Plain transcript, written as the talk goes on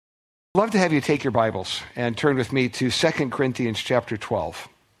I'd love to have you take your Bibles and turn with me to 2 Corinthians chapter 12.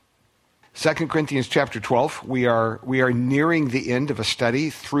 2 Corinthians chapter 12, we are nearing the end of a study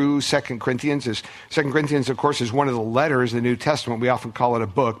through 2 Corinthians. 2 Corinthians, of course, is one of the letters in the New Testament. We often call it a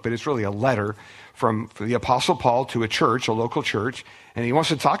book, but it's really a letter from the Apostle Paul to a church, a local church, and he wants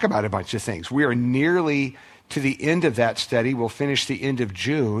to talk about a bunch of things. We are nearly to the end of that study. We'll finish the end of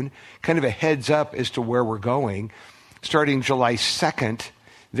June, kind of a heads up as to where we're going. Starting July 2nd,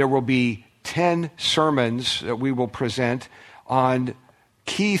 there will be 10 sermons that we will present on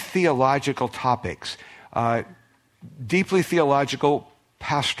key theological topics, deeply theological,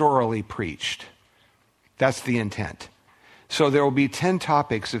 pastorally preached. That's the intent. So there will be 10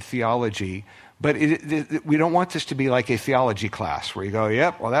 topics of theology, but we don't want this to be like a theology class where you go,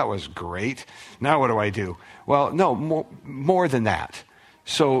 yep, well, that was great. Now what do I do? Well, no, more than that.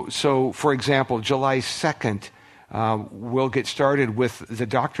 So for example, July 2nd, we'll get started with the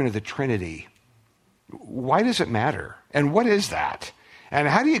doctrine of the Trinity. Why does it matter? And what is that? And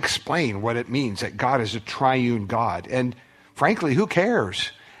how do you explain what it means that God is a triune God? And frankly, who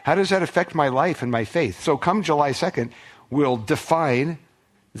cares? How does that affect my life and my faith? So come July 2nd, we'll define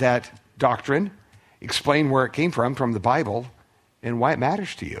that doctrine, explain where it came from the Bible, and why it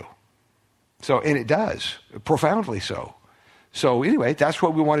matters to you. And it does, profoundly so. So anyway, that's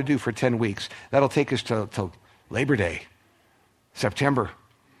what we want to do for 10 weeks. That'll take us to Labor Day, September.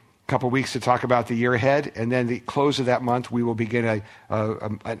 A couple weeks to talk about the year ahead, and then the close of that month, we will begin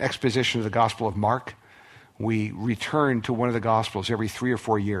an exposition of the Gospel of Mark. We return to one of the Gospels every 3 or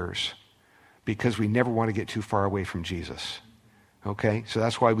 4 years because we never want to get too far away from Jesus. Okay? So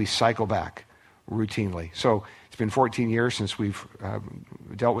that's why we cycle back routinely. So it's been 14 years since we've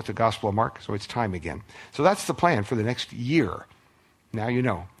dealt with the Gospel of Mark, so it's time again. So that's the plan for the next year. Now you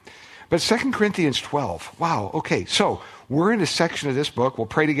know. But 2 Corinthians 12, wow, okay, so we're in a section of this book, we'll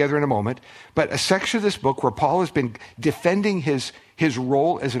pray together in a moment, but a section of this book where Paul has been defending his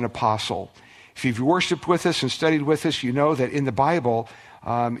role as an apostle. If you've worshiped with us and studied with us, you know that in the Bible,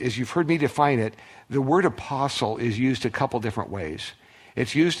 as you've heard me define it, the word apostle is used a couple different ways.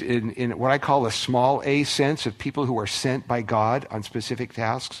 It's used in what I call a small a sense of people who are sent by God on specific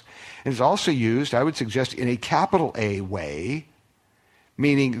tasks. And it's also used, I would suggest, in a capital A way,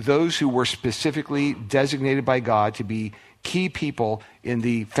 meaning those who were specifically designated by God to be key people in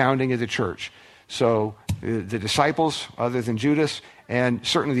the founding of the church. So the disciples, other than Judas, and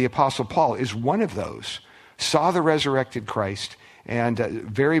certainly the Apostle Paul is one of those, saw the resurrected Christ and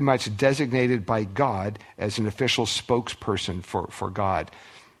very much designated by God as an official spokesperson for God.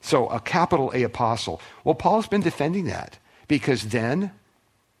 So a capital A apostle. Well, Paul's been defending that because then,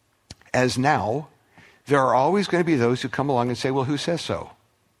 as now, there are always going to be those who come along and say, well, who says so?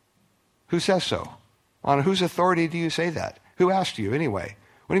 Who says so? On whose authority do you say that? Who asked you anyway?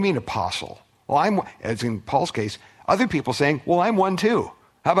 What do you mean apostle? Well, as in Paul's case, other people saying, well, I'm one too.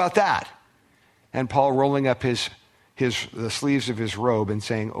 How about that? And Paul rolling up the sleeves of his robe and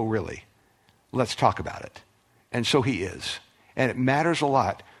saying, oh, really? Let's talk about it. And so he is. And it matters a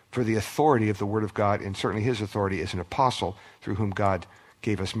lot for the authority of the Word of God and certainly his authority as an apostle through whom God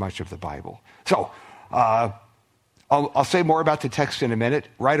gave us much of the Bible. So, I'll say more about the text in a minute.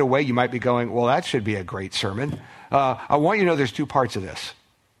 Right away, you might be going, well, that should be a great sermon. I want you to know there's 2 parts of this.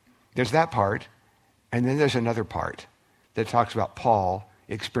 There's that part, and then there's another part that talks about Paul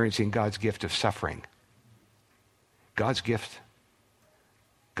experiencing God's gift of suffering. God's gift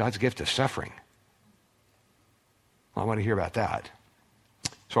of suffering. Well, I want to hear about that.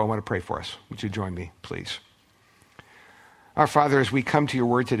 So I want to pray for us. Would you join me, please? Our Father, as we come to your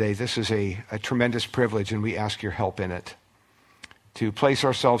word today, this is a tremendous privilege, and we ask your help in it. To place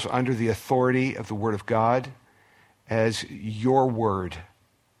ourselves under the authority of the Word of God as your word,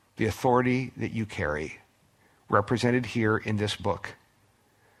 the authority that you carry, represented here in this book.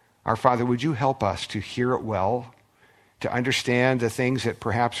 Our Father, would you help us to hear it well, to understand the things that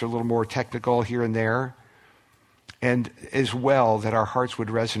perhaps are a little more technical here and there, and as well that our hearts would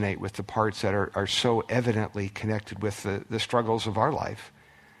resonate with the parts that are so evidently connected with the struggles of our life.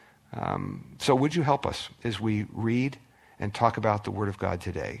 So would you help us as we read and talk about the Word of God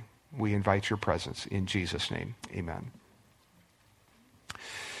today? We invite your presence in Jesus' name. Amen.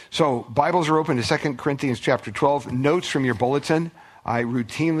 So Bibles are open to 2 Corinthians chapter 12. Notes from your bulletin. I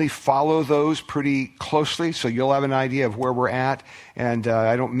routinely follow those pretty closely, so you'll have an idea of where we're at. And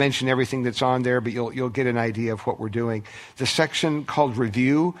I don't mention everything that's on there, but you'll get an idea of what we're doing. The section called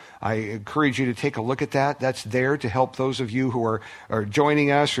Review, I encourage you to take a look at that. That's there to help those of you who are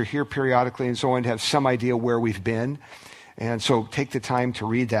joining us or here periodically and so on to have some idea where we've been. And so take the time to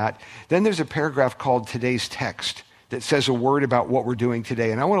read that. Then there's a paragraph called Today's Text. that says a word about what we're doing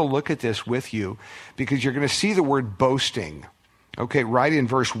today. And I want to look at this with you because you're going to see the word boasting, okay, right in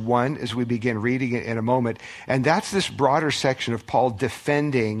verse 1 as we begin reading it in a moment. And that's this broader section of Paul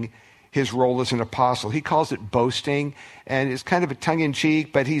defending his role as an apostle. He calls it boasting, and it's kind of a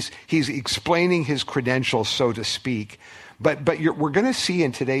tongue-in-cheek, but he's explaining his credentials, so to speak. But we're going to see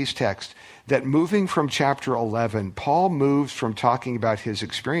in today's text that moving from chapter 11, Paul moves from talking about his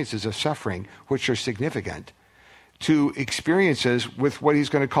experiences of suffering, which are significant, to experiences with what he's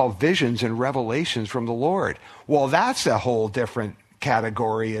going to call visions and revelations from the Lord. Well, that's a whole different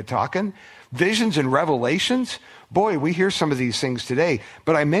category of talking. Visions and revelations? Boy, we hear some of these things today.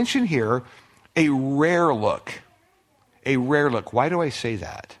 But I mention here a rare look. A rare look. Why do I say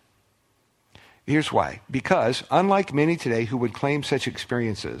that? Here's why. Because unlike many today who would claim such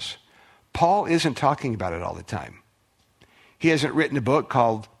experiences, Paul isn't talking about it all the time. He hasn't written a book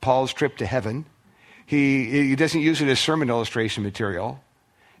called Paul's Trip to Heaven. He doesn't use it as sermon illustration material.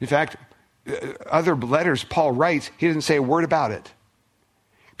 In fact, other letters Paul writes, he doesn't say a word about it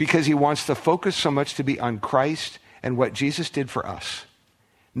because he wants the focus so much to be on Christ and what Jesus did for us,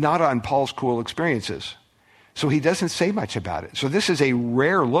 not on Paul's cool experiences. So he doesn't say much about it. So this is a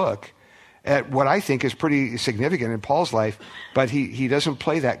rare look at what I think is pretty significant in Paul's life, but he doesn't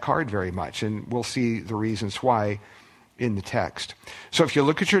play that card very much, and we'll see the reasons why in the text. So if you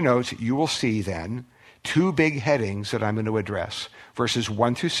look at your notes, you will see then two big headings that I'm going to address. Verses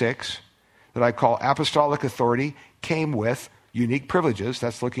 1 through 6, that I call apostolic authority came with unique privileges.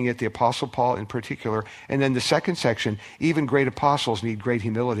 That's looking at the Apostle Paul in particular. And then the second section, even great apostles need great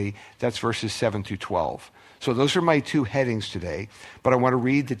humility. That's verses 7 through 12. So those are my two headings today, but I want to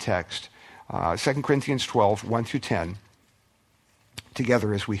read the text. 2 Corinthians 12, 1 through 10,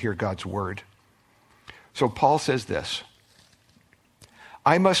 together as we hear God's word. So Paul says this,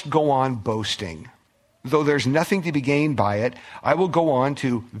 I must go on boasting. Though there's nothing to be gained by it, I will go on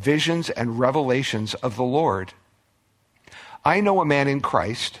to visions and revelations of the Lord. I know a man in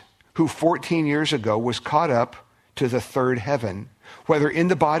Christ who 14 years ago was caught up to the third heaven. Whether in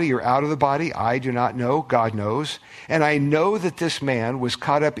the body or out of the body, I do not know, God knows. And I know that this man was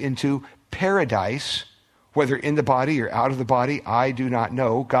caught up into paradise, whether in the body or out of the body, I do not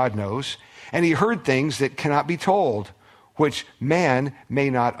know, God knows. And he heard things that cannot be told, which man may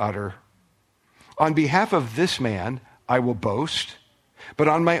not utter. On behalf of this man, I will boast, but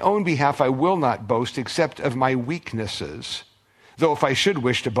on my own behalf, I will not boast except of my weaknesses. Though if I should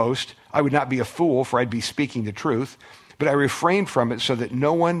wish to boast, I would not be a fool, for I'd be speaking the truth, but I refrain from it so that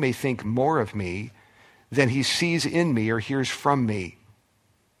no one may think more of me than he sees in me or hears from me.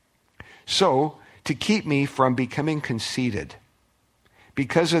 So, to keep me from becoming conceited,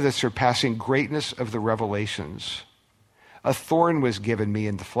 because of the surpassing greatness of the revelations, a thorn was given me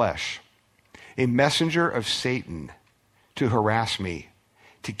in the flesh, a messenger of Satan to harass me,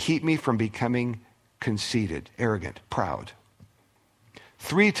 to keep me from becoming conceited, arrogant, proud.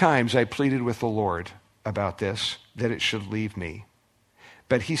 3 times I pleaded with the Lord about this, that it should leave me.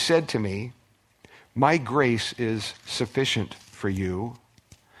 But he said to me, my grace is sufficient for you,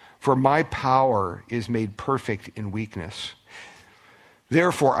 for my power is made perfect in weakness.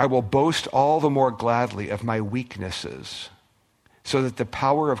 Therefore, I will boast all the more gladly of my weaknesses, so that the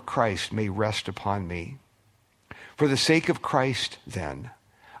power of Christ may rest upon me. For the sake of Christ, then,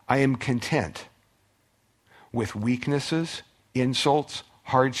 I am content with weaknesses, insults,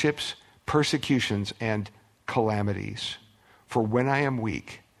 hardships, persecutions, and calamities. For when I am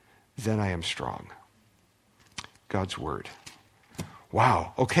weak, then I am strong. God's word.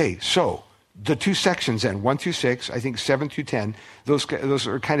 Wow. Okay, so the two sections then, 1 through 6, I think 7 through 10, those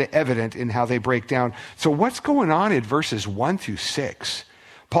are kind of evident in how they break down. So what's going on in verses 1 through 6?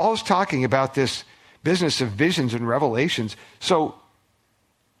 Paul's talking about this business of visions and revelations. So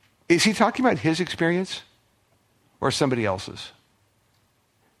is he talking about his experience or somebody else's?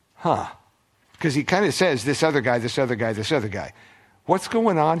 Because he kind of says this other guy, this other guy, this other guy. What's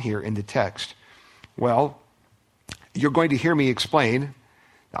going on here in the text? Well, you're going to hear me explain.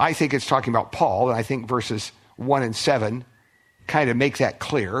 I think it's talking about Paul, and I think verses 1 and 7 kind of make that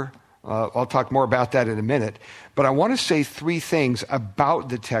clear. I'll talk more about that in a minute. But I want to say 3 things about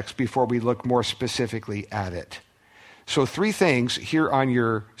the text before we look more specifically at it. So 3 things here on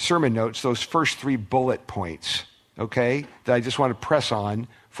your sermon notes, those first 3 bullet points, okay, that I just want to press on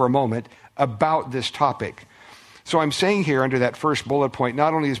for a moment about this topic. So I'm saying here under that first bullet point,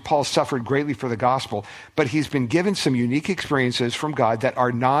 not only has Paul suffered greatly for the gospel, but he's been given some unique experiences from God that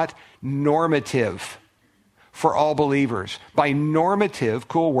are not normative for all believers. By normative,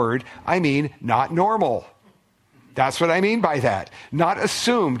 cool word, I mean not normal. That's what I mean by that. Not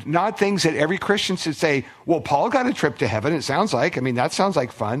assumed, not things that every Christian should say, well, Paul got a trip to heaven, it sounds like. I mean, that sounds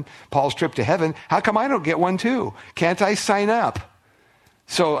like fun. Paul's trip to heaven. How come I don't get one too? Can't I sign up?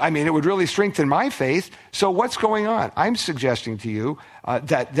 So, I mean, it would really strengthen my faith. So what's going on? I'm suggesting to you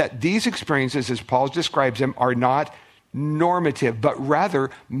that these experiences, as Paul describes them, are not normative, but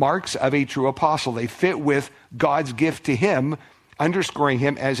rather marks of a true apostle. They fit with God's gift to him, underscoring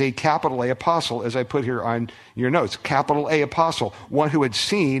him as a capital A apostle, as I put here on your notes. Capital A apostle, one who had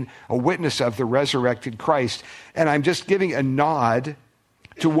seen a witness of the resurrected Christ. And I'm just giving a nod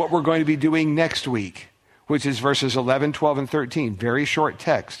to what we're going to be doing next week, which is verses 11, 12, and 13. Very short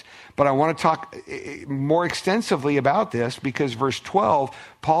text. But I want to talk more extensively about this because verse 12,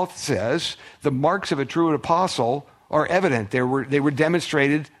 Paul says, the marks of a true apostle are evident. They were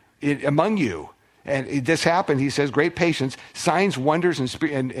demonstrated among you. And this happened, he says, great patience, signs, wonders,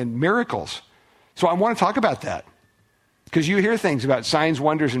 and miracles. So I want to talk about that. Because you hear things about signs,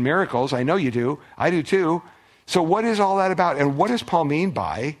 wonders, and miracles. I know you do. I do too. So what is all that about? And what does Paul mean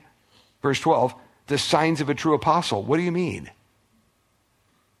by, verse 12, the signs of a true apostle? What do you mean?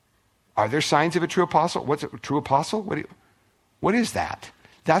 Are there signs of a true apostle? What's a true apostle? What is that?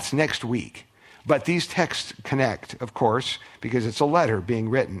 That's next week. But these texts connect, of course, because it's a letter being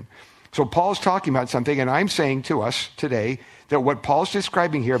written. So Paul's talking about something, and I'm saying to us today that what Paul's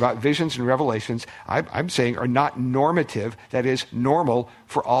describing here about visions and revelations, I'm saying are not normative, that is, normal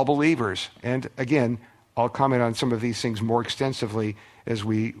for all believers. And again, I'll comment on some of these things more extensively as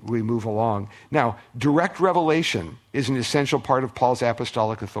we move along. Now, direct revelation is an essential part of Paul's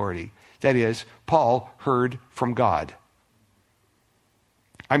apostolic authority. That is, Paul heard from God.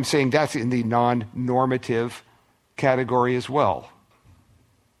 I'm saying that's in the non-normative category as well.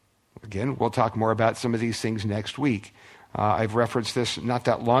 Again, we'll talk more about some of these things next week. I've referenced this not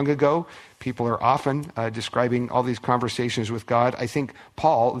that long ago. People are often describing all these conversations with God. I think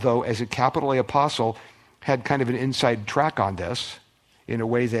Paul, though, as a capital A apostle, had kind of an inside track on this in a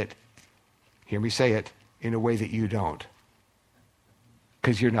way that, hear me say it, in a way that you don't.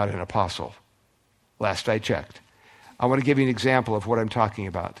 Because you're not an apostle. Last I checked. I want to give you an example of what I'm talking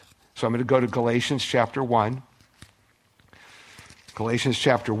about. So I'm going to go to Galatians chapter 1. Galatians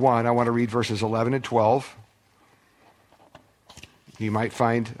chapter 1, I want to read verses 11 and 12. You might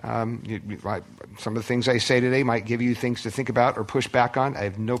find some of the things I say today might give you things to think about or push back on. I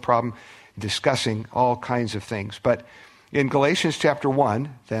have no problem discussing all kinds of things. But in Galatians chapter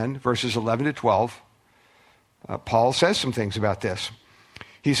 1, then, verses 11 to 12, Paul says some things about this.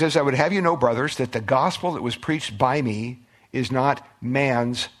 He says, I would have you know, brothers, that the gospel that was preached by me is not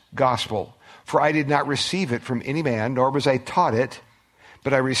man's gospel. For I did not receive it from any man, nor was I taught it,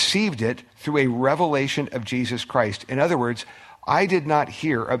 but I received it through a revelation of Jesus Christ. In other words, I did not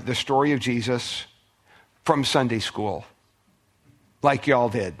hear of the story of Jesus from Sunday school, like y'all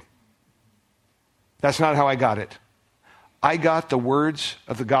did. That's not how I got it. I got the words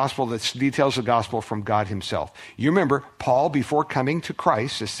of the gospel, the details of the gospel from God himself. You remember, Paul, before coming to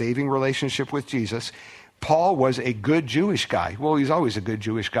Christ, a saving relationship with Jesus, Paul was a good Jewish guy. Well, he's always a good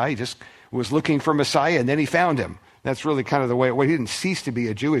Jewish guy. He just was looking for Messiah, and then he found him. That's really kind of the way it was. He didn't cease to be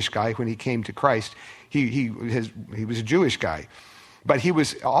a Jewish guy when he came to Christ. He was a Jewish guy. But he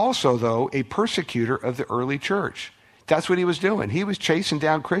was also, though, a persecutor of the early church. That's what he was doing. He was chasing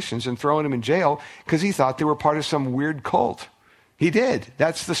down Christians and throwing them in jail because he thought they were part of some weird cult. He did.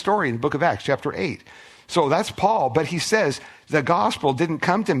 That's the story in the book of Acts, chapter 8. So that's Paul, but he says, the gospel didn't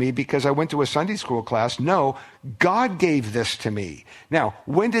come to me because I went to a Sunday school class. No, God gave this to me. Now,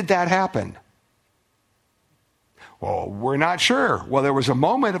 when did that happen? Well, we're not sure. Well, there was a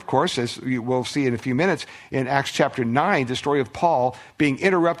moment, of course, as we'll see in a few minutes, in Acts chapter 9, the story of Paul being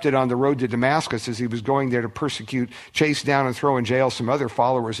interrupted on the road to Damascus as he was going there to persecute, chase down, and throw in jail some other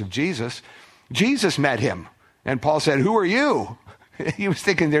followers of Jesus. Jesus met him, and Paul said, who are you? He was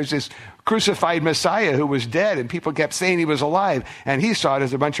thinking there's this crucified Messiah who was dead, and people kept saying he was alive, and he saw it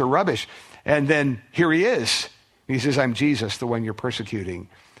as a bunch of rubbish. And then here he is. He says, I'm Jesus, the one you're persecuting.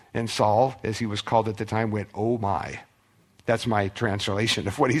 And Saul, as he was called at the time, went, oh my. That's my translation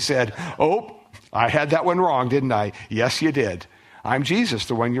of what he said. Oh, I had that one wrong, didn't I? Yes, you did. I'm Jesus,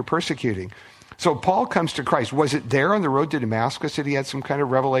 the one you're persecuting. So Paul comes to Christ. Was it there on the road to Damascus that he had some kind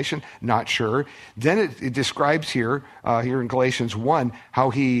of revelation? Not sure. Then it describes here in Galatians 1, how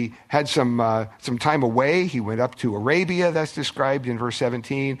he had some time away. He went up to Arabia, that's described in verse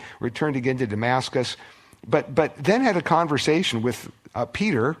 17, returned again to Damascus, but then had a conversation with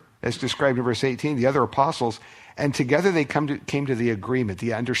Peter, as described in verse 18, the other apostles, and together they came to the agreement,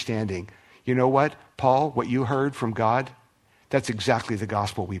 the understanding. You know what, Paul, what you heard from God, that's exactly the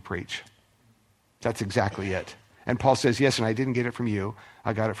gospel we preach. That's exactly it. And Paul says, yes, and I didn't get it from you.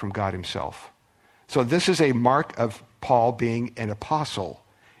 I got it from God himself. So this is a mark of Paul being an apostle,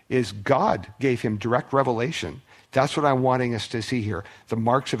 is God gave him direct revelation. That's what I'm wanting us to see here. The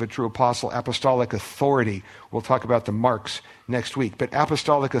marks of a true apostle, apostolic authority. We'll talk about the marks next week. But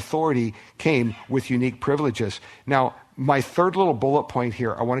apostolic authority came with unique privileges. Now, my third little bullet point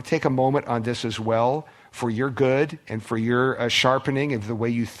here, I want to take a moment on this as well for your good and for your sharpening of the way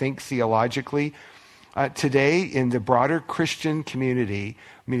you think theologically. Today, in the broader Christian community,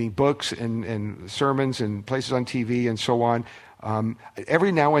 meaning books and sermons and places on TV and so on,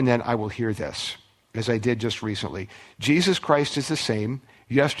 every now and then I will hear this, as I did just recently. Jesus Christ is the same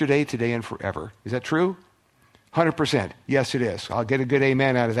yesterday, today, and forever. Is that true? 100%. Yes, it is. I'll get a good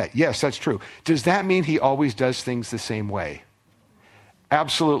amen out of that. Yes, that's true. Does that mean he always does things the same way?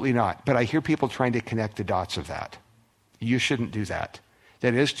 Absolutely not. But I hear people trying to connect the dots of that. You shouldn't do that.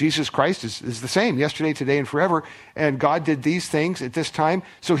 That is, Jesus Christ is the same yesterday, today, and forever. And God did these things at this time,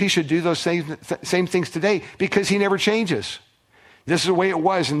 so he should do those same things today because he never changes. This is the way it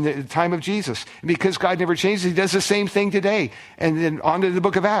was in the time of Jesus. And because God never changes, he does the same thing today. And then on to the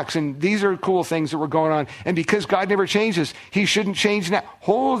book of Acts. And these are cool things that were going on. And because God never changes, he shouldn't change now.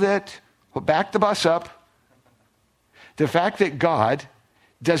 Hold it. Back the bus up. The fact that God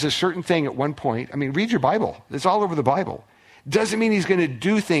does a certain thing at one point, I mean, read your Bible. It's all over the Bible. Doesn't mean he's going to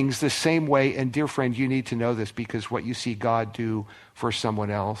do things the same way. And dear friend, you need to know this, because what you see God do for someone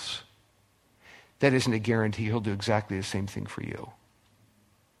else, that isn't a guarantee he'll do exactly the same thing for you.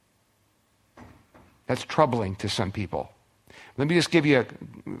 That's troubling to some people. Let me just give you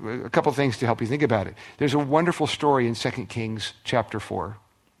a couple things to help you think about it. There's a wonderful story in 2 Kings chapter 4.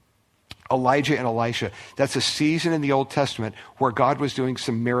 Elijah and Elisha. That's a season in the Old Testament where God was doing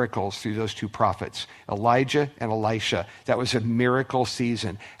some miracles through those two prophets, Elijah and Elisha. That was a miracle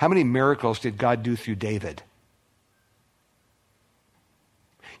season. How many miracles did God do through David?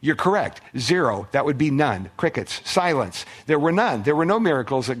 You're correct. 0. That would be none. Crickets. Silence. There were none. There were no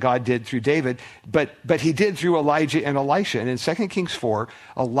miracles that God did through David, but he did through Elijah and Elisha. And in 2 Kings 4,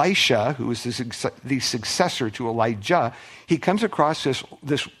 Elisha, who is the successor to Elijah, he comes across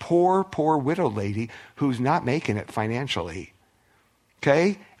this poor widow lady who's not making it financially.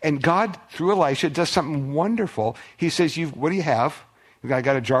 Okay? And God, through Elisha, does something wonderful. He says, what do you have? I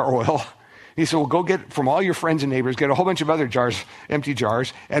got a jar of oil. He said, well, go get from all your friends and neighbors, get a whole bunch of other jars, empty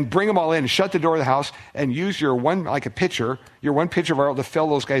jars, and bring them all in, shut the door of the house, and use your one pitcher of oil to fill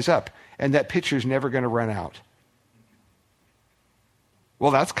those guys up. And that pitcher's never going to run out.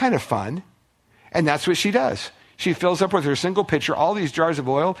 Well, that's kind of fun. And that's what she does. She fills up with her single pitcher all these jars of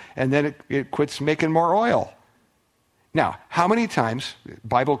oil, and then it quits making more oil. Now, how many times,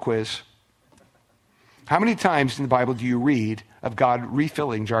 Bible quiz, how many times in the Bible do you read of God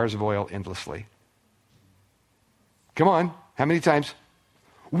refilling jars of oil endlessly? Come on. How many times?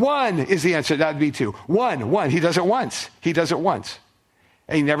 1 is the answer. That would be 2. 1. He does it once. He does it once.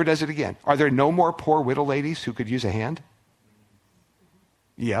 And he never does it again. Are there no more poor widow ladies who could use a hand?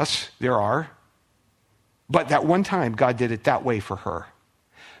 Yes, there are. But that one time, God did it that way for her.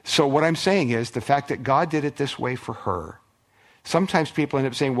 So what I'm saying is the fact that God did it this way for her, sometimes people end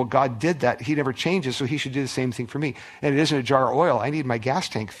up saying, well, God did that. He never changes, so he should do the same thing for me. And it isn't a jar of oil. I need my gas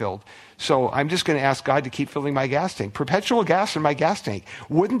tank filled. So I'm just going to ask God to keep filling my gas tank. Perpetual gas in my gas tank.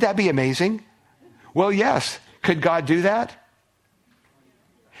 Wouldn't that be amazing? Well, yes. Could God do that?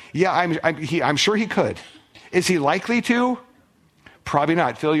 Yeah, I'm sure he could. Is he likely to? Probably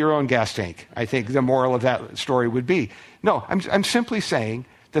not. Fill your own gas tank. I think the moral of that story would be. No, I'm simply saying,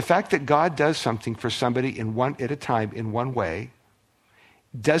 the fact that God does something for somebody at a time in one way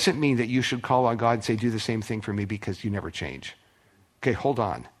doesn't mean that you should call on God and say, do the same thing for me because you never change. Okay, hold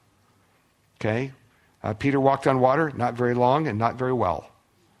on. Okay? Peter walked on water, not very long and not very well.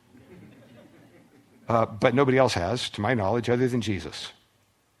 But nobody else has, to my knowledge, other than Jesus.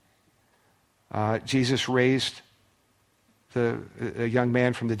 Jesus raised a young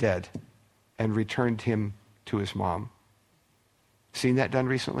man from the dead and returned him to his mom. Seen that done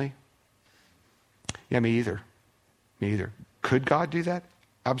recently? Yeah, me either. Could God do that?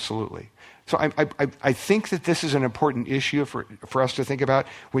 Absolutely. So I think that this is an important issue for us to think about.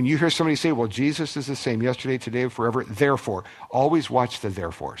 When you hear somebody say, well, Jesus is the same yesterday, today, and forever, therefore, always watch the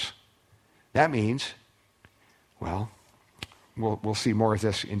therefores. That means, well, we'll see more of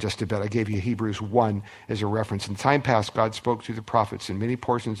this in just a bit. I gave you Hebrews 1 as a reference. In time past, God spoke through the prophets in many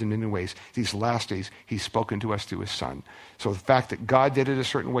portions, in many ways. These last days, he's spoken to us through his son. So the fact that God did it a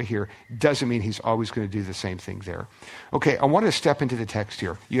certain way here doesn't mean he's always going to do the same thing there. Okay, I want to step into the text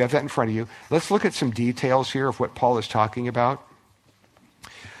here. You have that in front of you. Let's look at some details here of what Paul is talking about.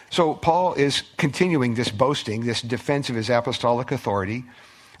 So Paul is continuing this boasting, this defense of his apostolic authority,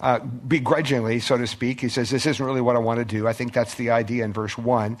 begrudgingly, so to speak. He says, this isn't really what I want to do. I think that's the idea in verse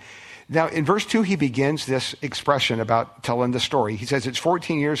 1. Now, in verse 2, he begins this expression about telling the story. He says it's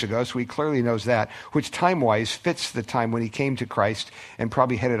 14 years ago, so he clearly knows that, which time-wise fits the time when he came to Christ and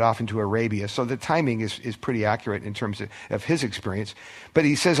probably headed off into Arabia. So the timing is pretty accurate in terms of his experience. But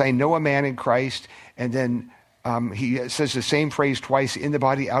he says, I know a man in Christ, and then he says the same phrase twice, in the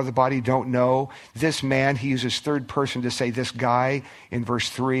body, out of the body, don't know. This man, he uses third person to say this guy in verse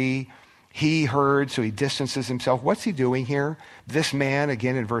 3. He heard, so he distances himself. What's he doing here? This man,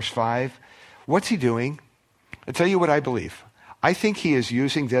 again in verse 5. What's he doing? I'll tell you what I believe. I think he is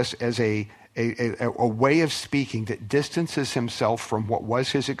using this as a way of speaking that distances himself from what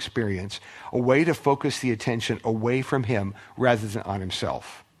was his experience, a way to focus the attention away from him rather than on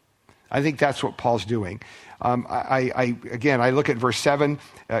himself. I think that's what Paul's doing. I look at verse 7.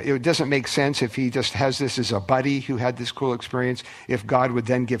 It doesn't make sense if he just has this as a buddy who had this cool experience, if God would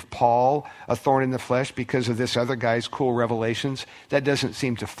then give Paul a thorn in the flesh because of this other guy's cool revelations. That doesn't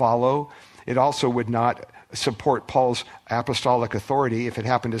seem to follow. It also would not support Paul's apostolic authority if it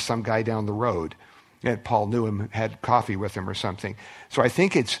happened to some guy down the road and Paul knew him, had coffee with him or something. So I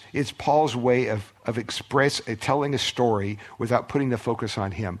think it's Paul's way of telling a story without putting the focus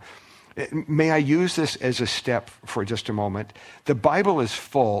on him. May I use this as a step for just a moment? The Bible is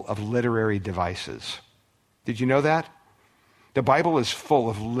full of literary devices. Did you know that? The Bible is full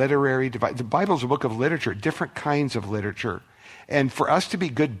of literary devices. The Bible is a book of literature, different kinds of literature. And for us to be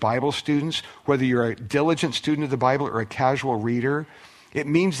good Bible students, whether you're a diligent student of the Bible or a casual reader, it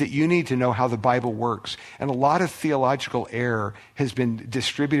means that you need to know how the Bible works. And a lot of theological error has been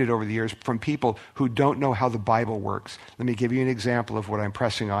distributed over the years from people who don't know how the Bible works. Let me give you an example of what I'm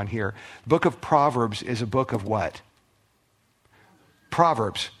pressing on here. The book of Proverbs is a book of what?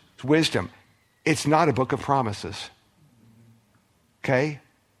 Proverbs. It's wisdom. It's not a book of promises. Okay?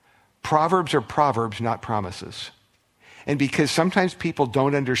 Proverbs are proverbs, not promises. And because sometimes people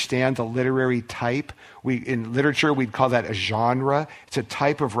don't understand the literary type, in literature we'd call that a genre. It's a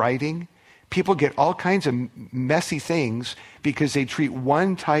type of writing. People get all kinds of messy things because they treat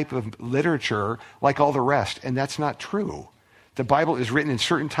one type of literature like all the rest, and that's not true. The Bible is written in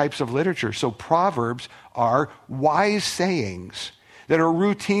certain types of literature. So Proverbs are wise sayings that are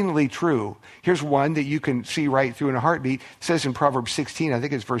routinely true. Here's one that you can see right through in a heartbeat. It says in Proverbs 16, I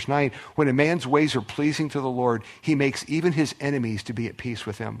think it's verse 9, when a man's ways are pleasing to the Lord, he makes even his enemies to be at peace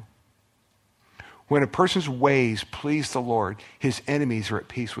with him. When a person's ways please the Lord, his enemies are at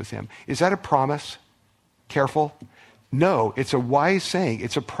peace with him. Is that a promise? Careful. No, it's a wise saying.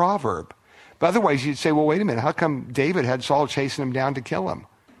 It's a proverb. But otherwise you'd say, well, wait a minute. How come David had Saul chasing him down to kill him?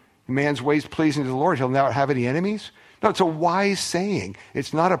 A man's ways pleasing to the Lord, he'll not have any enemies? No, it's a wise saying.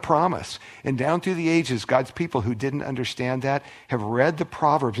 It's not a promise. And down through the ages, God's people who didn't understand that have read the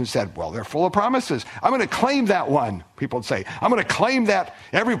Proverbs and said, well, they're full of promises. I'm going to claim that one. People would say, I'm going to claim that.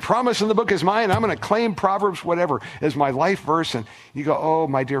 Every promise in the book is mine. I'm going to claim Proverbs, whatever, as my life verse. And you go, oh,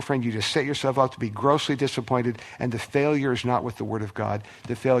 my dear friend, you just set yourself up to be grossly disappointed. And the failure is not with the Word of God.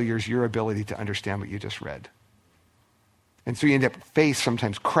 The failure is your ability to understand what you just read. And so you end up faith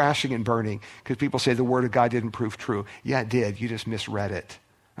sometimes crashing and burning because people say the Word of God didn't prove true. Yeah, it did. You just misread it.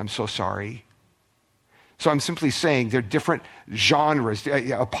 I'm so sorry. So I'm simply saying they're different genres.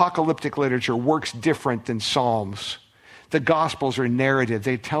 Apocalyptic literature works different than Psalms. The Gospels are narrative.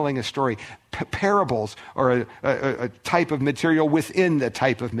 They're telling a story. Parables are a type of material within the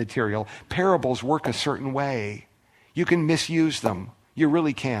type of material. Parables work a certain way. You can misuse them. You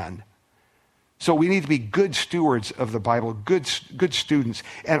really can. So we need to be good stewards of the Bible, good students.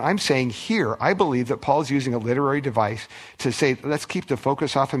 And I'm saying here, I believe that Paul's using a literary device to say, let's keep the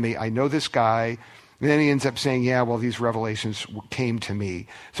focus off of me. I know this guy. And then he ends up saying, yeah, well, these revelations came to me.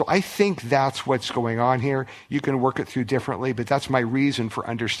 So I think that's what's going on here. You can work it through differently, but that's my reason for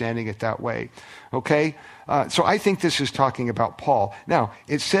understanding it that way. Okay? So I think this is talking about Paul. Now,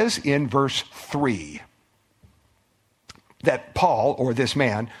 it says in verse 3 that Paul, or this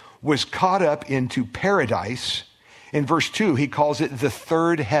man, was caught up into paradise. In verse 2, he calls it the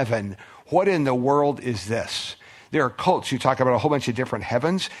third heaven. What in the world is this? There are cults who talk about a whole bunch of different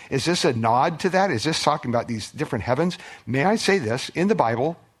heavens. Is this a nod to that? Is this talking about these different heavens? May I say this? In the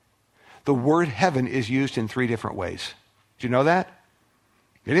Bible, the word heaven is used in 3 different ways. Do you know that?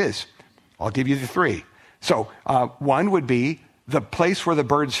 It is. I'll give you the 3. So one would be the place where the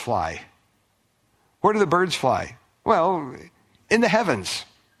birds fly. Where do the birds fly? Well, in the heavens.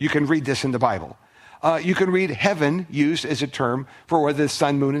 You can read this in the Bible. You can read heaven used as a term for where the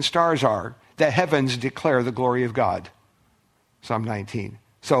sun, moon, and stars are. The heavens declare the glory of God. Psalm 19.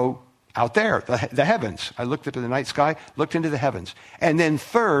 So out there, the heavens. I looked up at the night sky, looked into the heavens. And then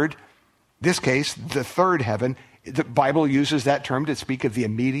third, this case, the third heaven, the Bible uses that term to speak of the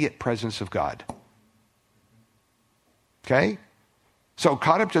immediate presence of God. Okay? So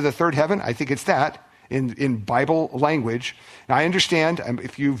caught up to the third heaven, I think it's that in Bible language. Now I understand,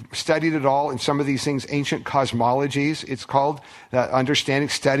 if you've studied it all in some of these things, ancient cosmologies, it's called, understanding,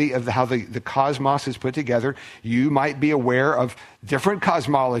 study of how the cosmos is put together. You might be aware of different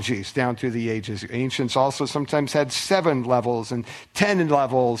cosmologies down through the ages. Ancients also sometimes had 7 levels and 10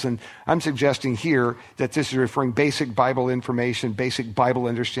 levels, and I'm suggesting here that this is referring basic Bible information, basic Bible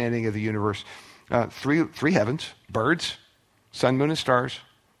understanding of the universe. Three heavens, birds, sun, moon, and stars,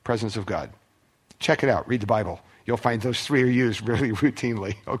 presence of God. Check it out. Read the Bible. You'll find those 3 are used really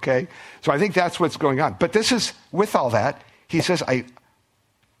routinely, okay? So I think that's what's going on. But this is, with all that, he says, I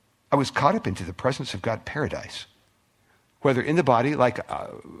was caught up into the presence of God, paradise. Whether in the body,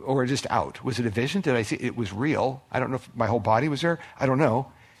 or just out. Was it a vision? Did I see? It was real. I don't know if my whole body was there. I don't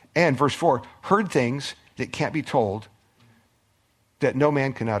know. And verse 4, heard things that can't be told, that no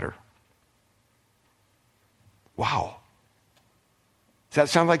man can utter. Wow. Does that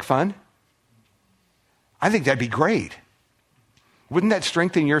sound like fun? I think that'd be great. Wouldn't that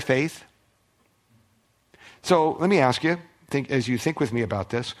strengthen your faith? So let me ask you, as you think with me about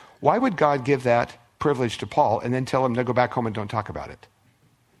this, why would God give that privilege to Paul and then tell him to go back home and don't talk about it?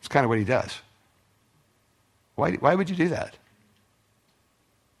 It's kind of what he does. Why would you do that?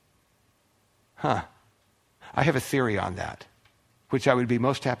 I have a theory on that, which I would be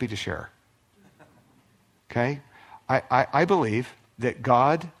most happy to share. Okay? I believe that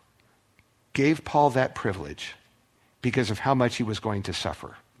God gave Paul that privilege because of how much he was going to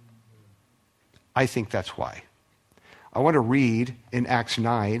suffer. I think that's why. I want to read in Acts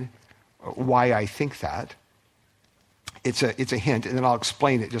 9 why I think that. It's a hint, and then I'll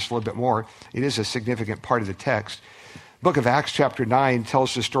explain it just a little bit more. It is a significant part of the text. Book of Acts chapter 9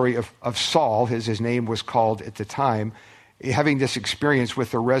 tells the story of Saul, as his name was called at the time, having this experience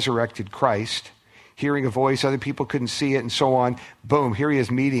with the resurrected Christ, hearing a voice, other people couldn't see it, and so on. Boom, here he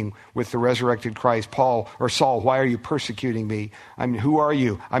is meeting with the resurrected Christ. Saul, why are you persecuting me? Who are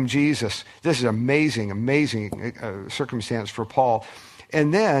you? I'm Jesus. This is amazing circumstance for Paul.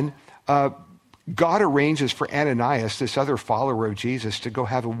 And then God arranges for Ananias, this other follower of Jesus, to go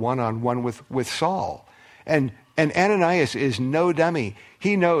have a one-on-one with Saul. And Ananias is no dummy.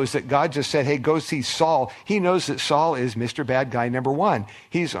 He knows that God just said, hey, go see Saul. He knows that Saul is Mr. Bad Guy number 1.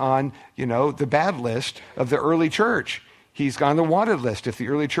 He's on, the bad list of the early church. He's on the wanted list. If the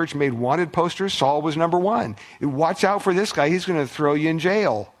early church made wanted posters, Saul was number 1. Watch out for this guy. He's going to throw you in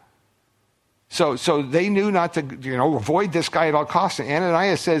jail. So they knew not to, avoid this guy at all costs. And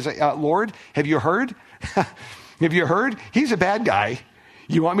Ananias says, Lord, have you heard? Have you heard? He's a bad guy.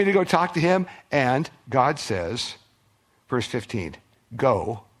 You want me to go talk to him? And God says, verse 15,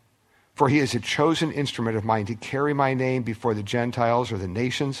 go, for he is a chosen instrument of mine to carry my name before the Gentiles or the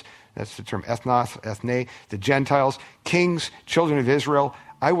nations. That's the term ethne, the Gentiles, kings, children of Israel.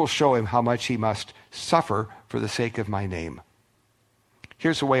 I will show him how much he must suffer for the sake of my name.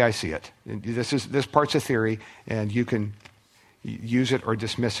 Here's the way I see it. This part's a theory, and you can use it or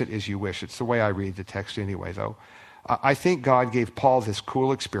dismiss it as you wish. It's the way I read the text anyway, though. I think God gave Paul this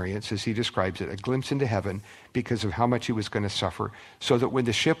cool experience, as he describes it, a glimpse into heaven because of how much he was going to suffer, so that when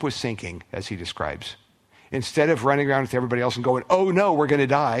the ship was sinking, as he describes, instead of running around with everybody else and going, oh no, we're going to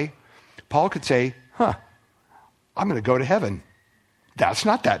die, Paul could say, I'm going to go to heaven. That's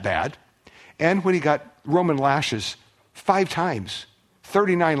not that bad. And when he got Roman lashes 5 times,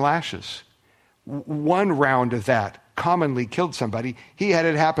 39 lashes, one round of that commonly killed somebody. He had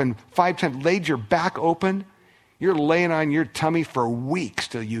it happen 5 times, laid your back open. You're laying on your tummy for weeks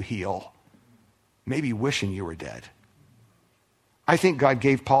till you heal, maybe wishing you were dead. I think God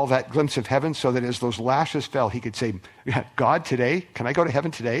gave Paul that glimpse of heaven so that as those lashes fell, he could say, God, today, can I go to heaven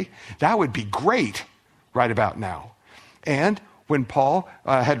today? That would be great right about now. And when Paul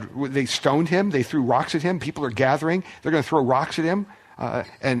they stoned him, they threw rocks at him, people are gathering, they're going to throw rocks at him.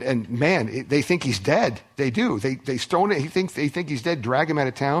 And man, they think he's dead. They do. They stone him. They think he's dead, drag him out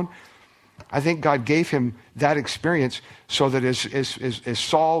of town. I think God gave him that experience so that as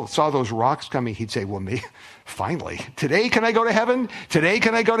Saul saw those rocks coming, he'd say, well, me, finally, today can I go to heaven? Today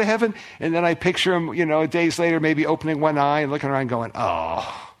can I go to heaven? And then I picture him, days later, maybe opening one eye and looking around going,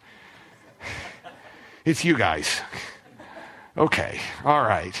 oh, it's you guys. Okay, all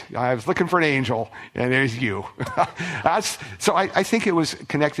right. I was looking for an angel, and there's you. So I think it was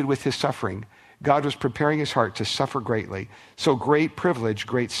connected with his suffering. God was preparing his heart to suffer greatly. So great privilege,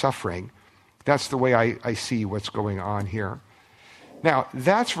 great suffering. That's the way I see what's going on here. Now,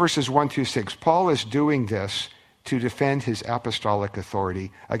 that's verses 1 through 6. Paul is doing this to defend his apostolic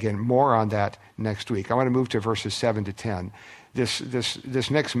authority. Again, more on that next week. I want to move to verses 7 to 10.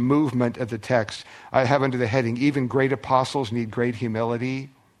 This next movement of the text, I have under the heading, even great apostles need great humility.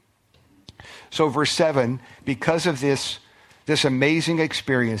 So verse 7, because of this amazing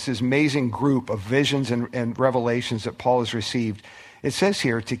experience, this amazing group of visions and revelations that Paul has received, it says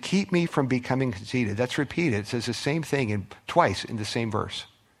here, to keep me from becoming conceited. That's repeated. It says the same thing twice in the same verse.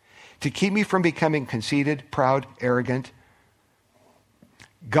 To keep me from becoming conceited, proud, arrogant.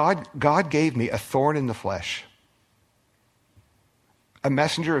 God gave me a thorn in the flesh, a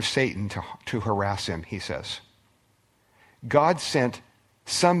messenger of Satan to harass him, he says. God sent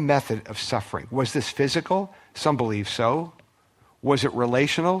some method of suffering. Was this physical? Some believe so. Was it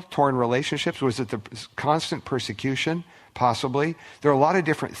relational, torn relationships? Was it the constant persecution? Possibly. There are a lot of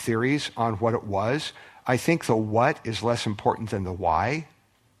different theories on what it was. I think the what is less important than the why.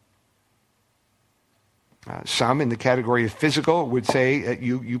 Some in the category of physical would say,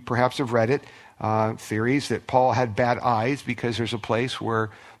 you perhaps have read it, theories that Paul had bad eyes because there's a place where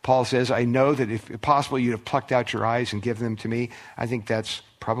Paul says, I know that if possible you'd have plucked out your eyes and given them to me. I think that's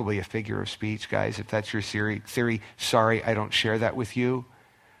probably a figure of speech, guys. If that's your theory, sorry, I don't share that with you.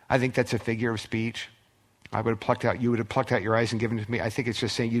 I think that's a figure of speech. You would have plucked out your eyes and given it to me. I think it's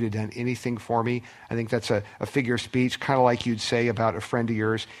just saying you'd have done anything for me. I think that's a figure of speech, kind of like you'd say about a friend of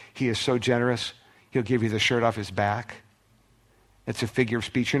yours. He is so generous, he'll give you the shirt off his back. It's a figure of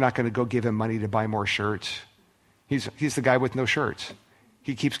speech. You're not going to go give him money to buy more shirts. He's the guy with no shirts.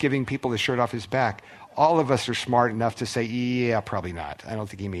 He keeps giving people the shirt off his back. All of us are smart enough to say, yeah, probably not. I don't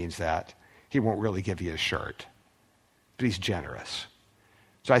think he means that. He won't really give you a shirt. But he's generous.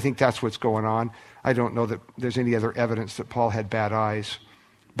 So I think that's what's going on. I don't know that there's any other evidence that Paul had bad eyes.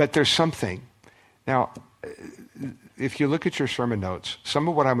 But there's something. Now, if you look at your sermon notes, some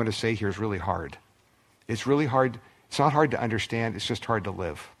of what I'm going to say here is really hard. It's really hard. It's not hard to understand. It's just hard to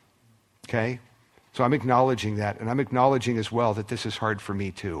live. Okay? So I'm acknowledging that. And I'm acknowledging as well that this is hard for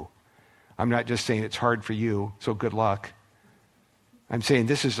me too. I'm not just saying it's hard for you, so good luck. I'm saying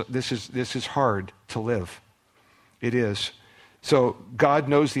this is hard to live. It is. So God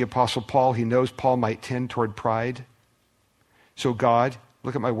knows the Apostle Paul. He knows Paul might tend toward pride. So God,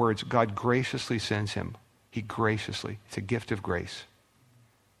 look at my words, God graciously sends him. He graciously, it's a gift of grace.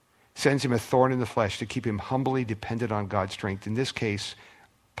 Sends him a thorn in the flesh to keep him humbly dependent on God's strength. In this case,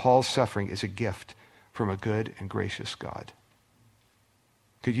 Paul's suffering is a gift from a good and gracious God.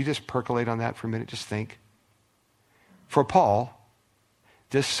 Could you just percolate on that for a minute? Just think. For Paul,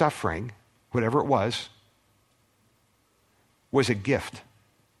 this suffering, whatever it was a gift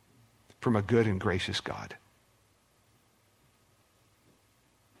from a good and gracious God.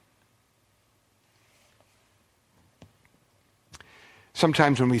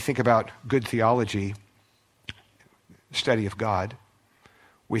 Sometimes when we think about good theology, study of God,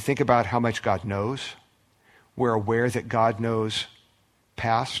 we think about how much God knows. We're aware that God knows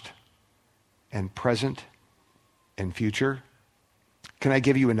past and present and future. Can I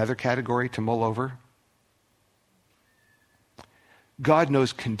give you another category to mull over? God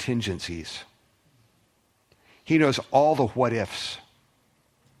knows contingencies. He knows all the what ifs.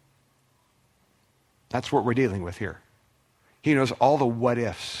 That's what we're dealing with here. He knows all the what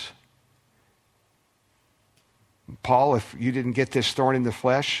ifs. Paul, if you didn't get this thorn in the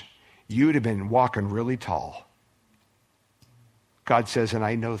flesh, you'd have been walking really tall. God says, and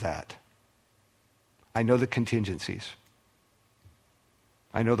I know that. I know the contingencies.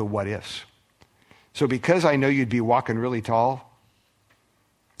 I know the what ifs. So because I know you'd be walking really tall,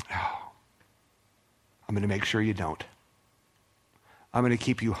 I'm going to make sure you don't. I'm going to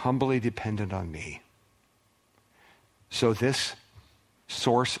keep you humbly dependent on me. So this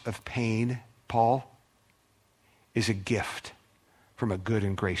source of pain, Paul, is a gift from a good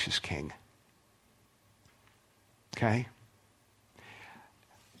and gracious King. Okay?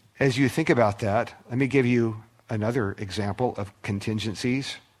 As you think about that, let me give you another example of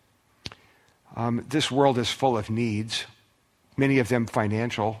contingencies. This world is full of needs, many of them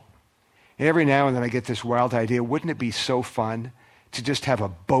financial. And every now and then I get this wild idea, wouldn't it be so fun to just have a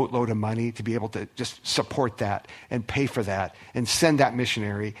boatload of money to be able to just support that and pay for that and send that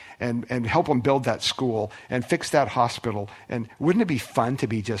missionary and help them build that school and fix that hospital? And wouldn't it be fun to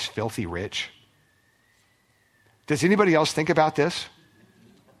be just filthy rich? Does anybody else think about this?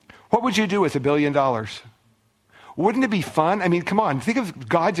 What would you do with $1 billion? Wouldn't it be fun? I mean, come on, think if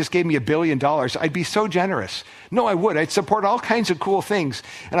God just gave me $1 billion. I'd be so generous. No, I would. I'd support all kinds of cool things.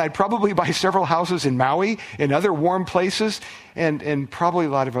 And I'd probably buy several houses in Maui and other warm places and probably a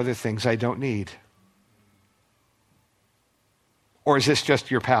lot of other things I don't need. Or is this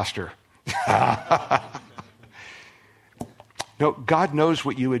just your pastor? No, God knows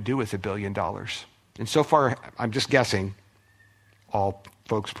what you would do with $1 billion. And so far, I'm just guessing, all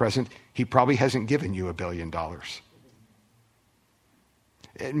folks present, he probably hasn't given you $1 billion.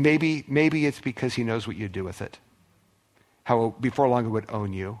 Maybe it's because he knows what you'd do with it. How before long it would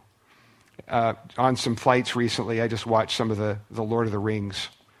own you. On some flights recently, I just watched some of the Lord of the Rings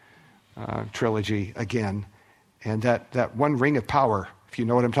trilogy again. And that one ring of power, if you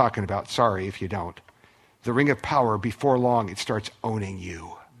know what I'm talking about, sorry if you don't. The ring of power, before long, it starts owning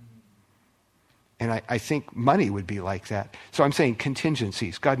you. And I think money would be like that. So I'm saying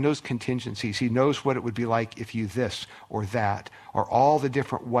contingencies. God knows contingencies. He knows what it would be like if you this or that, or all the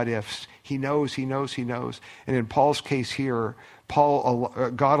different what ifs. He knows. And in Paul's case here,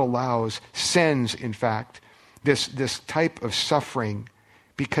 God sends, in fact, this type of suffering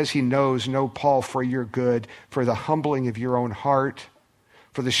because he knows, no, Paul, for your good, for the humbling of your own heart,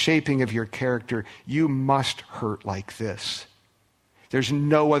 for the shaping of your character, you must hurt like this. There's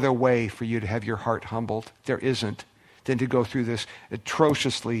no other way for you to have your heart humbled. There isn't, than to go through this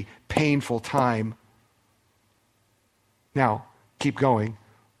atrociously painful time. Now, keep going.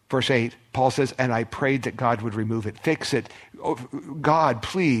 Verse 8, Paul says, and I prayed that God would remove it, fix it. Oh, God,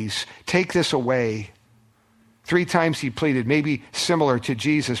 please, take this away. 3 times he pleaded, maybe similar to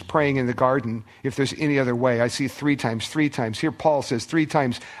Jesus praying in the garden, if there's any other way. I see 3 times. Here Paul says 3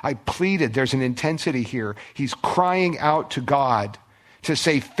 times, I pleaded. There's an intensity here. He's crying out to God to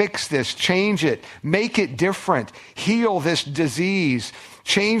say, fix this, change it, make it different, heal this disease,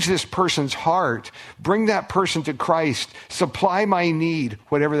 change this person's heart, bring that person to Christ, supply my need,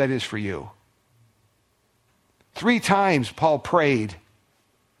 whatever that is for you. 3 times Paul prayed,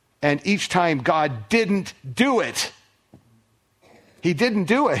 and each time God didn't do it. He didn't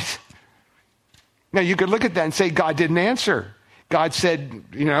do it. Now you could look at that and say God didn't answer. God said,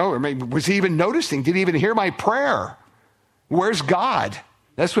 or maybe was he even noticing? Did he even hear my prayer? Where's God?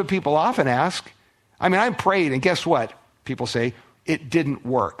 That's what people often ask. I prayed, and guess what? People say, it didn't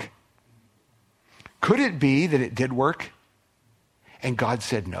work. Could it be that it did work and God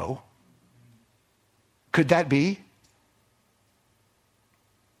said no? Could that be?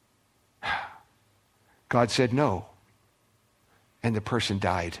 God said no, and the person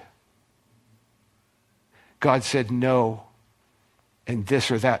died. God said no, and this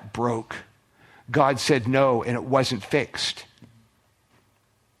or that broke. God said no, and it wasn't fixed.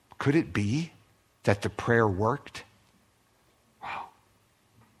 Could it be that the prayer worked? Wow.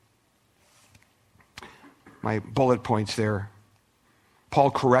 My bullet points there.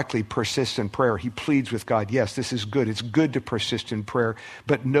 Paul correctly persists in prayer. He pleads with God. Yes, this is good. It's good to persist in prayer.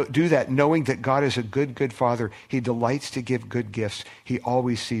 But do that knowing that God is a good, good Father. He delights to give good gifts. He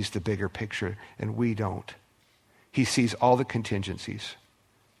always sees the bigger picture, and we don't. He sees all the contingencies.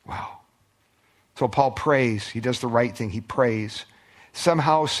 Wow. So Paul prays. He does the right thing. He prays.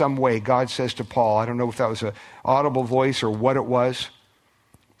 Somehow, some way, God says to Paul, I don't know if that was an audible voice or what it was,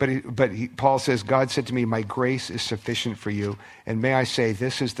 but Paul says, God said to me, my grace is sufficient for you. And may I say,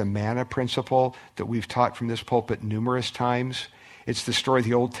 this is the manna principle that we've taught from this pulpit numerous times. It's the story of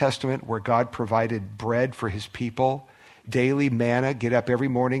the Old Testament where God provided bread for his people. Daily manna, get up every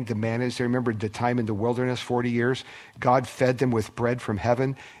morning. The manna is there. Remember the time in the wilderness, 40 years? God fed them with bread from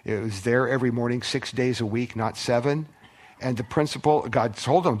heaven. It was there every morning, 6 days a week, not 7. And the principle, God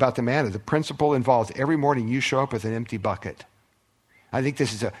told them about the manna. The principle involves every morning you show up with an empty bucket. I think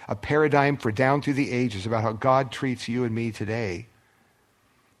this is a paradigm for down through the ages about how God treats you and me today.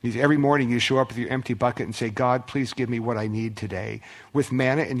 Every morning you show up with your empty bucket and say, God, please give me what I need today. With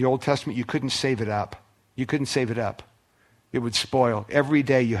manna in the Old Testament, you couldn't save it up. You couldn't save it up. It would spoil. Every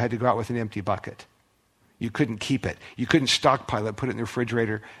day you had to go out with an empty bucket. You couldn't keep it. You couldn't stockpile it, put it in the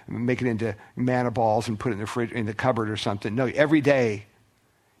refrigerator, make it into manna balls and put it in the cupboard or something. No, every day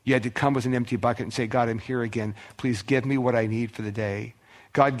you had to come with an empty bucket and say, God, I'm here again. Please give me what I need for the day.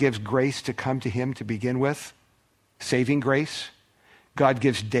 God gives grace to come to him to begin with, saving grace. God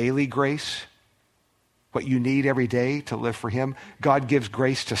gives daily grace, what you need every day to live for him. God gives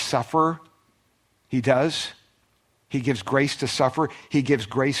grace to suffer. He does. He gives grace to suffer. He gives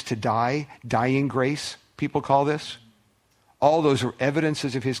grace to die, dying grace, people call this. All those are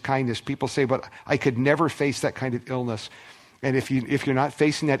evidences of his kindness. People say, but I could never face that kind of illness. And if you're not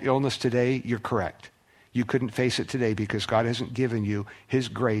facing that illness today, you're correct. You couldn't face it today because God hasn't given you his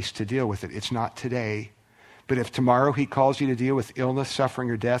grace to deal with it. It's not today. But if tomorrow he calls you to deal with illness, suffering,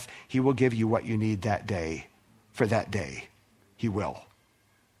 or death, he will give you what you need that day, for that day. He will.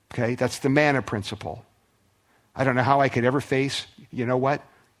 Okay? That's the manna principle. I don't know how I could ever you know what?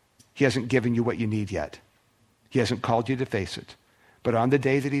 He hasn't given you what you need yet. He hasn't called you to face it. But on the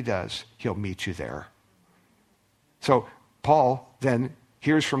day that he does, he'll meet you there. So Paul then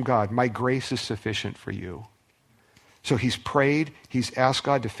hears from God, my grace is sufficient for you. So he's prayed, he's asked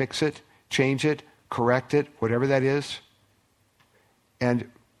God to fix it, change it, correct it, whatever that is. And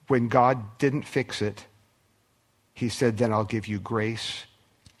when God didn't fix it, he said, then I'll give you grace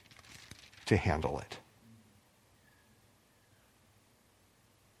to handle it.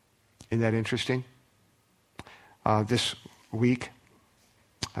 Isn't that interesting? This week,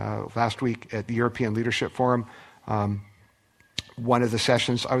 last week at the European Leadership Forum, one of the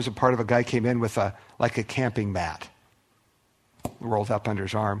sessions, I was a part of, a guy came in with a camping mat rolled up under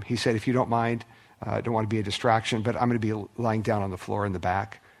his arm. He said, if you don't mind, I don't want to be a distraction, but I'm going to be lying down on the floor in the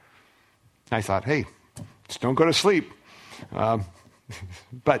back. I thought, hey, just don't go to sleep.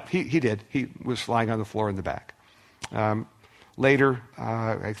 But he did. He was lying on the floor in the back. Later,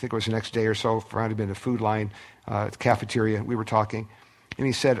 I think it was the next day or so, around him in a food line, at the cafeteria, we were talking. And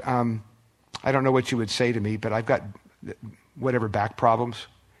he said, I don't know what you would say to me, but I've got whatever back problems.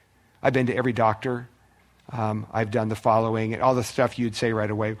 I've been to every doctor. I've done the following, and all the stuff you'd say right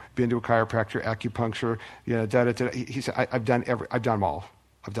away. Been to a chiropractor, acupuncture, da-da-da. He said, I've done them all.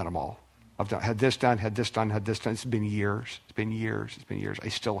 I've done them all. Had this done. It's been years. I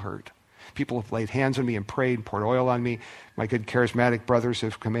still hurt. People have laid hands on me and prayed and poured oil on me. My good charismatic brothers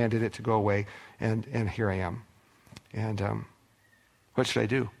have commanded it to go away, and here I am. And what should I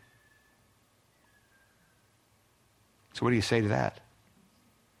do? So what do you say to that?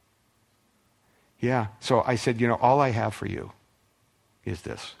 Yeah. So I said, all I have for you is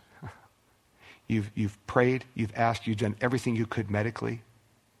this. You've prayed, you've asked, you've done everything you could medically.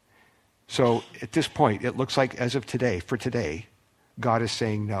 So at this point, it looks like as of today, for today, God is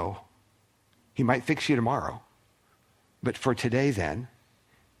saying no. He might fix you tomorrow. But for today then,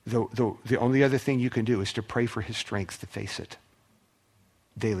 the only other thing you can do is to pray for his strength to face it.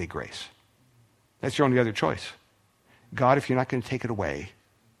 Daily grace. That's your only other choice. God, if you're not going to take it away,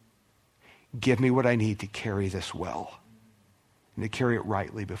 give me what I need to carry this well and to carry it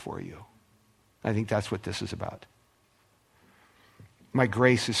rightly before you. I think that's what this is about. My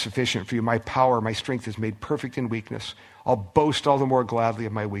grace is sufficient for you. My power, my strength is made perfect in weakness. I'll boast all the more gladly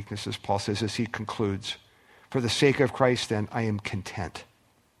of my weaknesses, Paul says as he concludes. For the sake of Christ, then, I am content.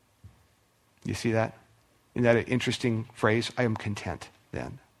 You see that? Isn't that an interesting phrase? I am content,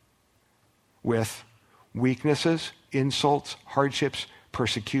 then, with weaknesses, insults, hardships,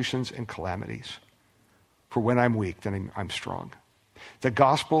 persecutions, and calamities. For when I'm weak, then I'm strong. The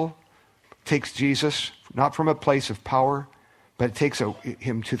gospel takes Jesus not from a place of power, but it takes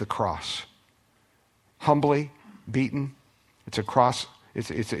him to the cross. Humbly, beaten. It's a cross.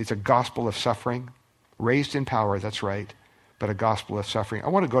 It's a gospel of suffering. Raised in power, that's right, but a gospel of suffering. I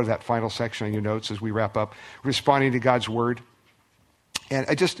want to go to that final section on your notes as we wrap up, responding to God's word. And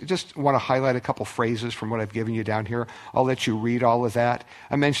I just want to highlight a couple phrases from what I've given you down here. I'll let you read all of that.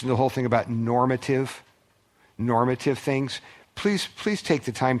 I mentioned the whole thing about normative things. Please take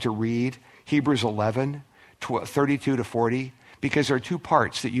the time to read Hebrews 11, 32 to 40, because there are two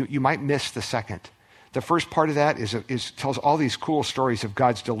parts that you might miss the second. The first part of that tells all these cool stories of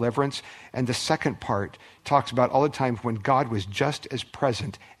God's deliverance, and the second part talks about all the times when God was just as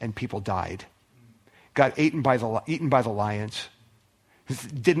present and people died. Got eaten by the lions.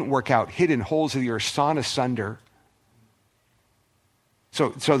 Didn't work out. Hid in holes of the earth, sawn asunder. So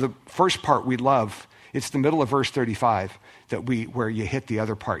the first part we love. It's the middle of verse 35 where you hit the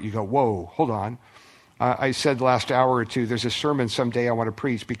other part. You go, whoa, hold on. I said the last hour or two, there's a sermon someday I want to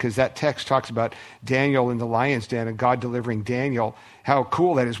preach because that text talks about Daniel in the lion's den and God delivering Daniel. How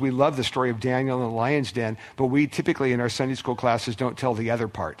cool that is. We love the story of Daniel in the lion's den, but we typically in our Sunday school classes don't tell the other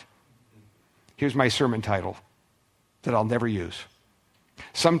part. Here's my sermon title that I'll never use.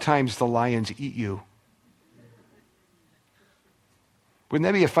 Sometimes the lions eat you. Wouldn't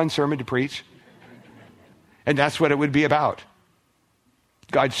that be a fun sermon to preach? And that's what it would be about.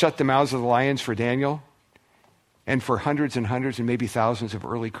 God shut the mouths of the lions for Daniel, and for hundreds and hundreds and maybe thousands of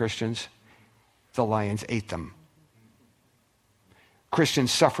early Christians, the lions ate them.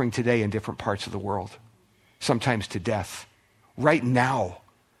 Christians suffering today in different parts of the world, sometimes to death. Right now,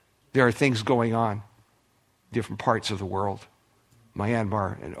 there are things going on in different parts of the world.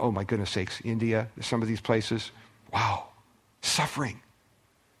 Myanmar, and oh my goodness sakes, India, some of these places. Wow, suffering.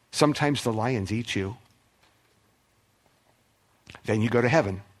 Sometimes the lions eat you. Then you go to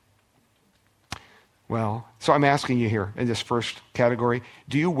heaven. Well, so I'm asking you here in this first category,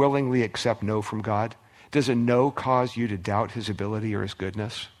 do you willingly accept no from God? Does a no cause you to doubt his ability or his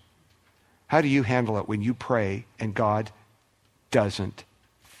goodness? How do you handle it when you pray and God doesn't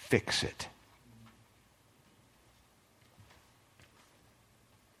fix it?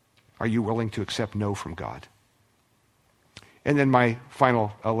 Are you willing to accept no from God? And then my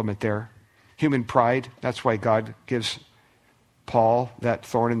final element there, human pride. That's why God gives Paul that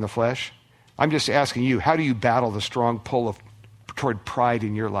thorn in the flesh. I'm just asking you, how do you battle the strong pull toward pride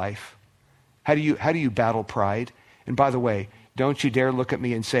in your life? How do you battle pride? And by the way, don't you dare look at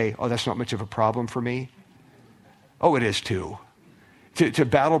me and say, oh, that's not much of a problem for me. Oh, it is too. To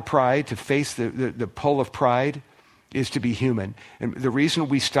battle pride, to face the pull of pride, is to be human. And the reason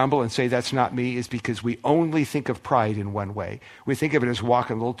we stumble and say that's not me is because we only think of pride in one way. We think of it as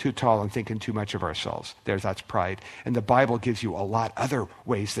walking a little too tall and thinking too much of ourselves. That's pride. And the Bible gives you a lot other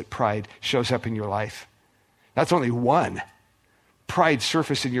ways that pride shows up in your life. That's only one. Pride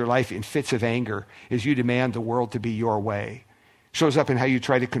surfaces in your life in fits of anger as you demand the world to be your way. Shows up in how you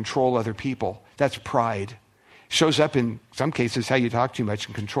try to control other people. That's pride. Shows up in some cases how you talk too much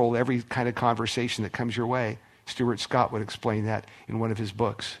and control every kind of conversation that comes your way. Stuart Scott would explain that in one of his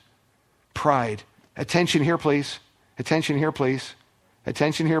books. Pride. Attention here, please. Attention here, please.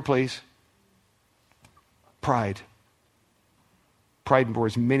 Attention here, please. Pride. Pride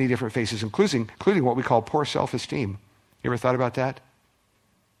wears many different faces, including what we call poor self-esteem. You ever thought about that?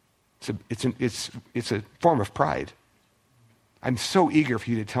 It's a form of pride. I'm so eager for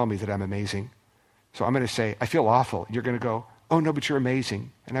you to tell me that I'm amazing. So I'm going to say, I feel awful. You're going to go, oh, no, but you're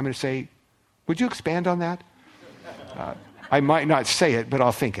amazing. And I'm going to say, would you expand on that? I might not say it, but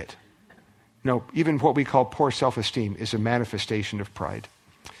I'll think it. No, even what we call poor self-esteem is a manifestation of pride.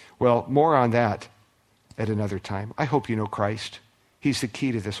 Well, more on that at another time. I hope you know Christ. He's the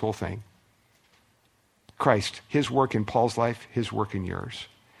key to this whole thing. Christ, his work in Paul's life, his work in yours.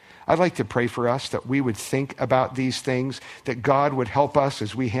 I'd like to pray for us that we would think about these things, that God would help us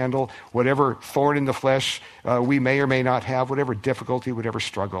as we handle whatever thorn in the flesh we may or may not have, whatever difficulty, whatever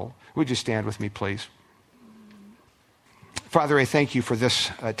struggle. Would you stand with me, please? Father, I thank you for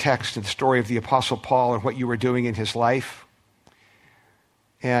this text and the story of the Apostle Paul and what you were doing in his life.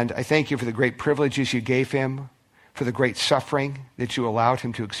 And I thank you for the great privileges you gave him, for the great suffering that you allowed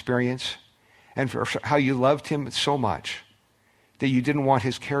him to experience, and for how you loved him so much that you didn't want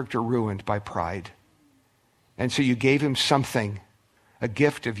his character ruined by pride. And so you gave him something, a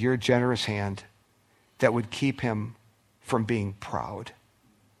gift of your generous hand that would keep him from being proud.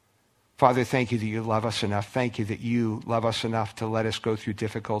 Father, thank you that you love us enough. Thank you that you love us enough to let us go through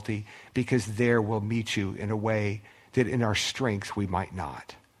difficulty, because there we'll meet you in a way that in our strength we might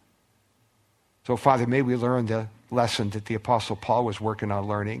not. So, Father, may we learn the lesson that the Apostle Paul was working on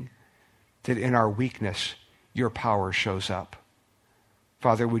learning, that in our weakness, your power shows up.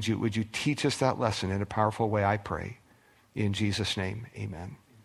 Father, would you teach us that lesson in a powerful way, I pray. In Jesus' name, amen.